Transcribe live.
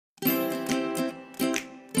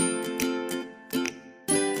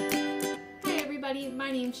everybody,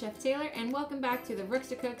 my name's Chef Taylor and welcome back to the Rooks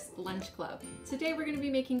to Cooks Lunch Club. Today we're going to be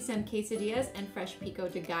making some quesadillas and fresh pico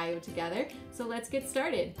de gallo together, so let's get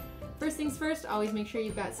started. First things first, always make sure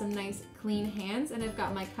you've got some nice clean hands, and I've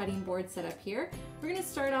got my cutting board set up here. We're going to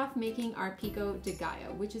start off making our pico de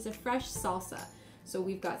gallo, which is a fresh salsa. So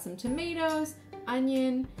we've got some tomatoes,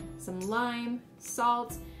 onion, some lime,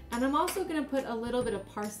 salt, and I'm also going to put a little bit of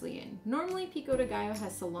parsley in. Normally pico de gallo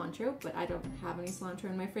has cilantro, but I don't have any cilantro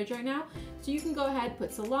in my fridge right now. So you can go ahead,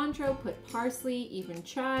 put cilantro, put parsley, even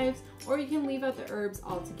chives, or you can leave out the herbs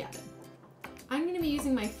altogether. I'm going to be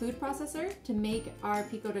using my food processor to make our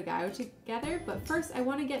pico de gallo together, but first I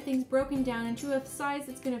want to get things broken down into a size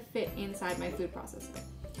that's going to fit inside my food processor. So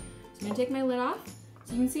I'm going to take my lid off.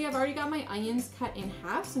 So you can see I've already got my onions cut in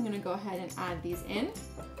half, so I'm going to go ahead and add these in.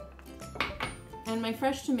 And my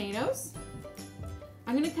fresh tomatoes.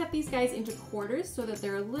 I'm going to cut these guys into quarters so that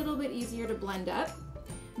they're a little bit easier to blend up.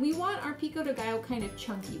 We want our pico de gallo kind of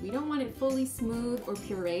chunky. We don't want it fully smooth or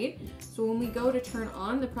pureed. So when we go to turn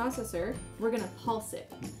on the processor, we're going to pulse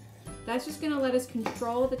it. That's just going to let us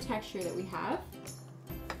control the texture that we have.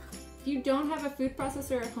 If you don't have a food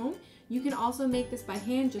processor at home, you can also make this by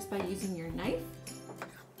hand just by using your knife,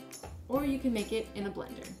 or you can make it in a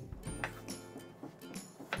blender.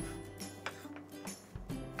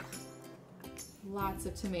 Lots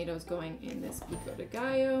of tomatoes going in this pico de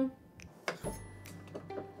gallo.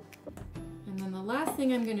 And then the last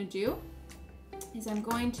thing I'm going to do is I'm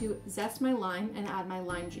going to zest my lime and add my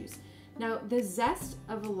lime juice. Now the zest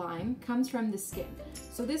of a lime comes from the skin.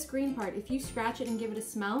 So this green part, if you scratch it and give it a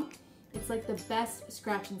smell, it's like the best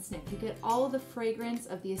scratch and sniff. You get all of the fragrance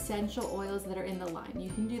of the essential oils that are in the lime. You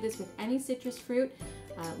can do this with any citrus fruit,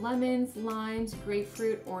 lemons, limes,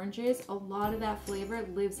 grapefruit, oranges. A lot of that flavor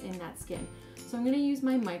lives in that skin. So I'm going to use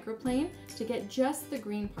my microplane to get just the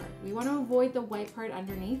green part. We want to avoid the white part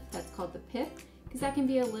underneath, that's called the pith, because that can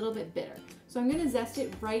be a little bit bitter. So I'm going to zest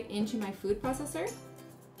it right into my food processor,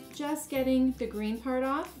 just getting the green part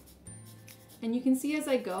off. And you can see as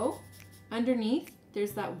I go, underneath,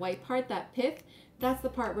 there's that white part, that pith. That's the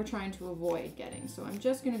part we're trying to avoid getting. So I'm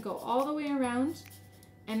just going to go all the way around,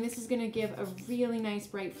 and this is going to give a really nice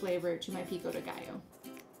bright flavor to my pico de gallo.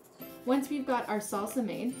 Once we've got our salsa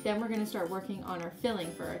made, then we're going to start working on our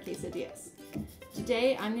filling for our quesadillas.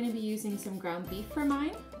 Today I'm going to be using some ground beef for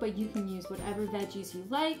mine, but you can use whatever veggies you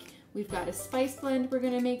like. We've got a spice blend we're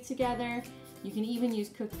going to make together. You can even use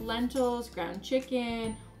cooked lentils, ground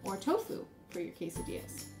chicken, or tofu for your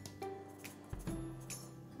quesadillas.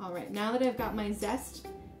 Alright, now that I've got my zest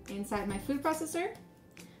inside my food processor,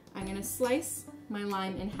 I'm going to slice my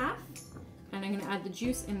lime in half, and I'm going to add the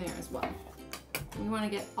juice in there as well. We want to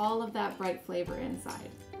get all of that bright flavor inside.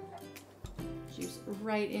 Juice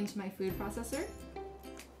right into my food processor.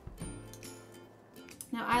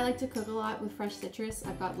 Now I like to cook a lot with fresh citrus.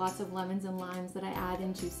 I've got lots of lemons and limes that I add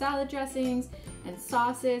into salad dressings and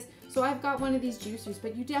sauces. So I've got one of these juicers,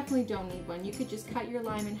 but you definitely don't need one. You could just cut your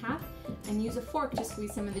lime in half and use a fork to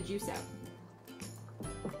squeeze some of the juice out.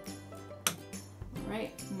 All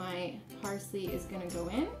right, my parsley is gonna go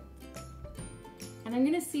in. And I'm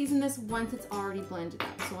gonna season this once it's already blended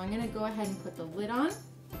up. So I'm gonna go ahead and put the lid on.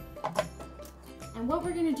 And what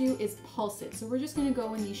we're gonna do is pulse it. So we're just gonna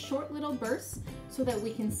go in these short little bursts so that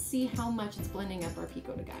we can see how much it's blending up our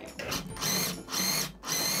pico de gallo.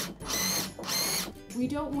 We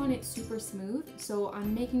don't want it super smooth, so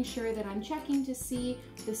I'm making sure that I'm checking to see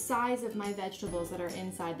the size of my vegetables that are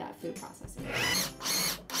inside that food processor.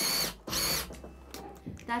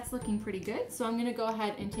 That's looking pretty good, so I'm gonna go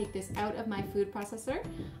ahead and take this out of my food processor.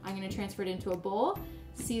 I'm gonna transfer it into a bowl,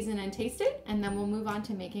 season and taste it, and then we'll move on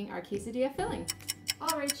to making our quesadilla filling.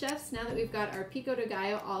 All right, chefs, now that we've got our pico de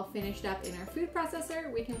gallo all finished up in our food processor,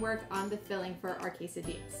 we can work on the filling for our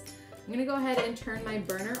quesadillas. I'm gonna go ahead and turn my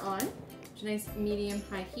burner on to nice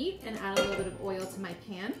medium-high heat and add a little bit of oil to my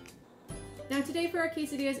pan. Now today for our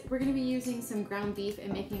quesadillas, we're gonna be using some ground beef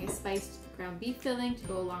and making a spiced ground beef filling to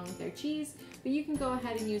go along with our cheese, but you can go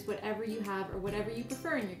ahead and use whatever you have or whatever you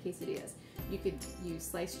prefer in your quesadillas. You could use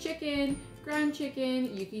sliced chicken, ground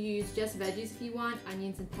chicken, you could use just veggies if you want.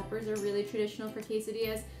 Onions and peppers are really traditional for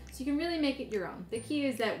quesadillas, so you can really make it your own. The key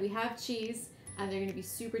is that we have cheese and they're gonna be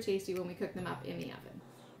super tasty when we cook them up in the oven.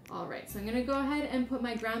 All right, so I'm gonna go ahead and put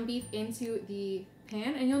my ground beef into the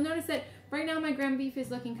pan, and you'll notice that right now my ground beef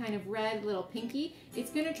is looking kind of red, a little pinky.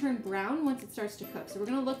 It's gonna turn brown once it starts to cook, so we're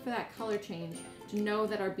gonna look for that color change to know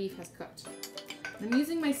that our beef has cooked. I'm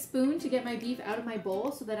using my spoon to get my beef out of my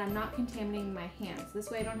bowl so that I'm not contaminating my hands.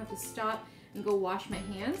 This way I don't have to stop and go wash my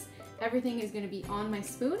hands. Everything is gonna be on my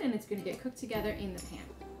spoon and it's gonna get cooked together in the pan.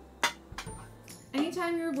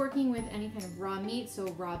 Anytime you're working with any kind of raw meat, so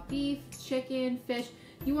raw beef, chicken, fish,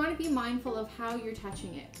 you want to be mindful of how you're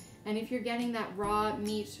touching it. And if you're getting that raw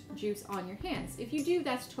meat juice on your hands. If you do,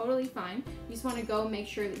 that's totally fine. You just want to go make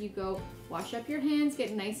sure that you go wash up your hands,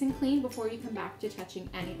 get nice and clean before you come back to touching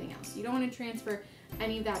anything else. You don't want to transfer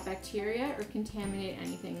any of that bacteria or contaminate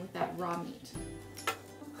anything with that raw meat.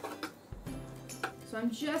 So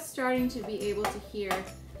I'm just starting to be able to hear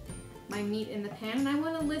my meat in the pan, and I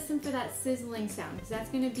want to listen for that sizzling sound because that's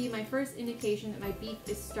going to be my first indication that my beef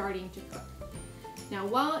is starting to cook. Now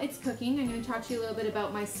while it's cooking, I'm going to talk to you a little bit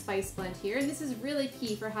about my spice blend here, and this is really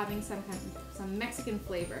key for having some Mexican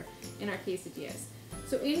flavor in our quesadillas.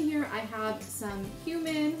 So in here I have some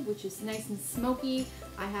cumin, which is nice and smoky.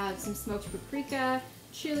 I have some smoked paprika,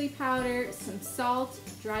 chili powder, some salt,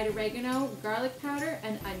 dried oregano, garlic powder,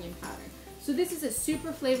 and onion powder. So this is a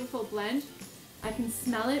super flavorful blend. I can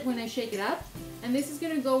smell it when I shake it up, and this is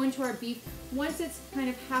going to go into our beef once it's kind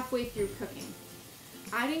of halfway through cooking.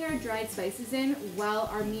 Adding our dried spices in while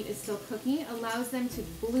our meat is still cooking allows them to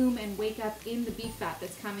bloom and wake up in the beef fat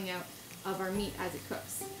that's coming out of our meat as it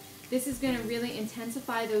cooks. This is going to really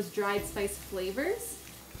intensify those dried spice flavors.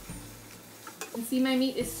 You can see my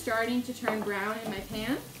meat is starting to turn brown in my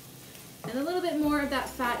pan, and a little bit more of that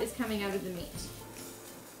fat is coming out of the meat.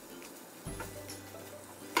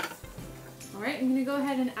 Alright, I'm going to go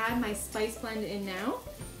ahead and add my spice blend in now.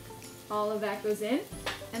 All of that goes in.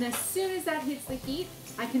 And as soon as that hits the heat,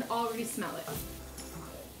 I can already smell it.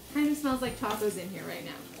 Kind of smells like tacos in here right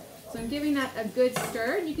now. So I'm giving that a good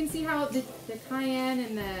stir. And you can see how the cayenne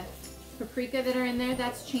and the paprika that are in there,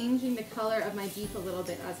 that's changing the color of my beef a little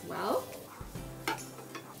bit as well.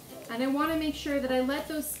 And I want to make sure that I let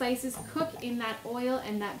those spices cook in that oil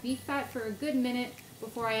and that beef fat for a good minute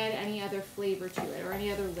before I add any other flavor to it or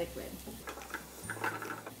any other liquid.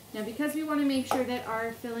 Now because we want to make sure that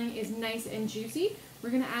our filling is nice and juicy, we're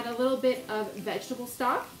going to add a little bit of vegetable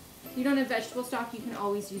stock. If you don't have vegetable stock, you can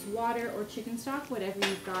always use water or chicken stock, whatever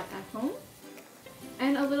you've got at home.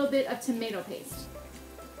 And a little bit of tomato paste.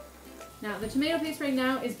 Now the tomato paste right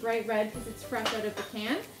now is bright red because it's fresh out of the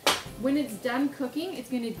can. When it's done cooking, it's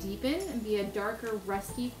going to deepen and be a darker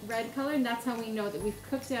rusty red color, and that's how we know that we've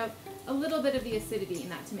cooked out a little bit of the acidity in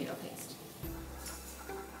that tomato paste.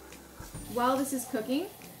 While this is cooking,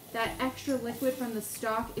 that extra liquid from the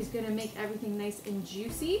stock is going to make everything nice and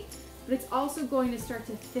juicy, but it's also going to start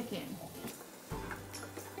to thicken.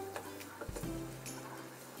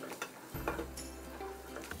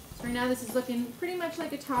 So right now this is looking pretty much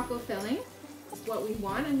like a taco filling. It's what we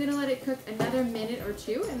want. I'm going to let it cook another minute or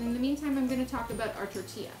two, and in the meantime I'm going to talk about our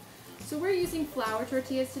tortilla. So we're using flour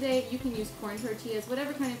tortillas today. You can use corn tortillas,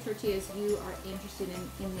 whatever kind of tortillas you are interested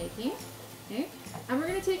in making. Okay? And we're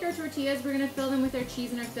going to take our tortillas, we're going to fill them with our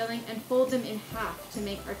cheese and our filling and fold them in half to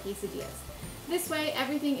make our quesadillas. This way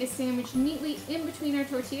everything is sandwiched neatly in between our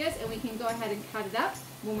tortillas, and we can go ahead and cut it up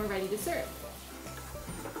when we're ready to serve.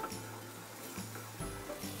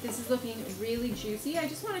 This is looking really juicy. I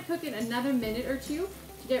just want to cook it another minute or two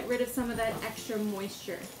to get rid of some of that extra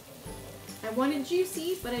moisture. I want it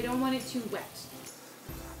juicy, but I don't want it too wet.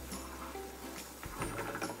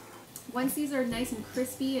 Once these are nice and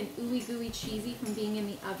crispy and ooey gooey cheesy from being in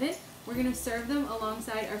the oven, we're going to serve them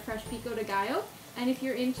alongside our fresh pico de gallo. And if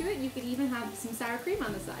you're into it, you could even have some sour cream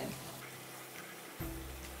on the side.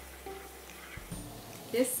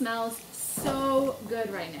 This smells so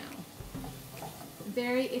good right now.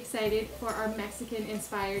 Very excited for our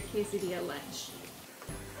Mexican-inspired quesadilla lunch.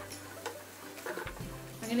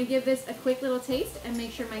 I'm going to give this a quick little taste and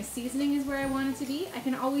make sure my seasoning is where I want it to be. I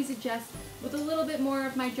can always adjust with a little bit more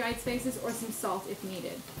of my dried spices or some salt if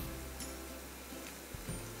needed.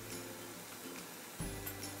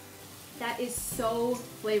 That is so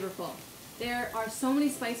flavorful. There are so many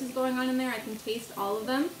spices going on in there. I can taste all of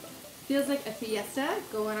them. Feels like a fiesta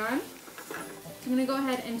going on. So I'm going to go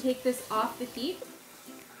ahead and take this off the heat.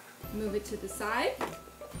 Move it to the side.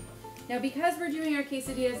 Now because we're doing our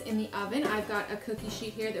quesadillas in the oven, I've got a cookie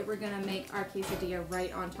sheet here that we're going to make our quesadilla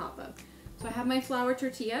right on top of. So I have my flour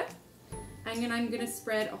tortilla, and I'm going to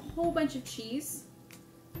spread a whole bunch of cheese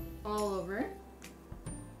all over.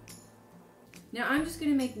 Now I'm just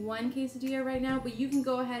going to make one quesadilla right now, but you can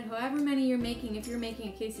go ahead however many you're making. If you're making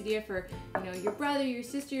a quesadilla for, your brother, your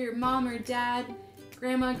sister, your mom or dad,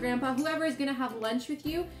 grandma, grandpa, whoever is going to have lunch with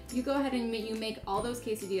you, you go ahead and you make all those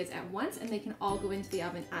quesadillas at once, and they can all go into the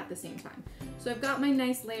oven at the same time. So I've got my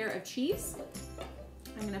nice layer of cheese.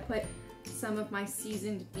 I'm going to put some of my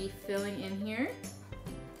seasoned beef filling in here.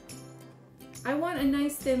 I want a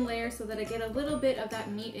nice thin layer so that I get a little bit of that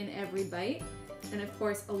meat in every bite, and of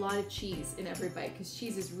course a lot of cheese in every bite, because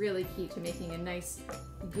cheese is really key to making a nice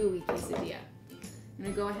gooey quesadilla. I'm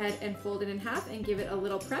gonna go ahead and fold it in half and give it a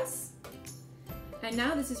little press. And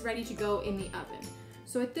now this is ready to go in the oven.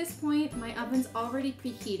 So at this point, my oven's already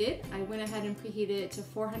preheated. I went ahead and preheated it to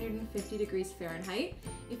 450 degrees Fahrenheit.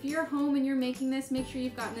 If you're home and you're making this, make sure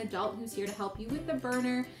you've got an adult who's here to help you with the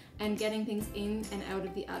burner and getting things in and out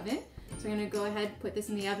of the oven. So I'm gonna go ahead, put this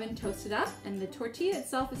in the oven, toast it up, and the tortilla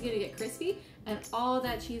itself is gonna get crispy, and all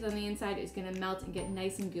that cheese on the inside is gonna melt and get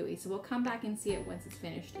nice and gooey. So we'll come back and see it once it's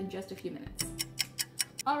finished in just a few minutes.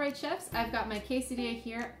 All right, chefs, I've got my quesadilla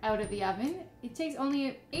here out of the oven. It takes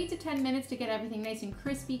only 8 to 10 minutes to get everything nice and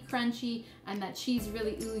crispy, crunchy, and that cheese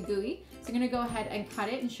really ooey gooey. So I'm gonna go ahead and cut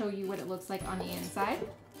it and show you what it looks like on the inside.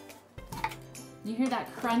 You hear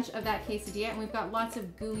that crunch of that quesadilla, and we've got lots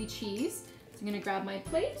of gooey cheese. So I'm gonna grab my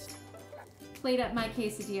plate up my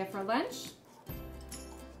quesadilla for lunch.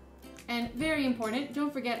 And very important,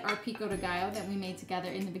 don't forget our pico de gallo that we made together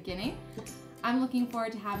in the beginning. I'm looking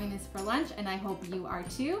forward to having this for lunch, and I hope you are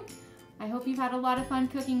too. I hope you've had a lot of fun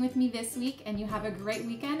cooking with me this week, and you have a great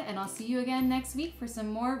weekend, and I'll see you again next week for some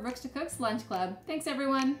more Rooks to Cooks Lunch Club. Thanks,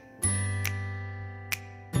 everyone.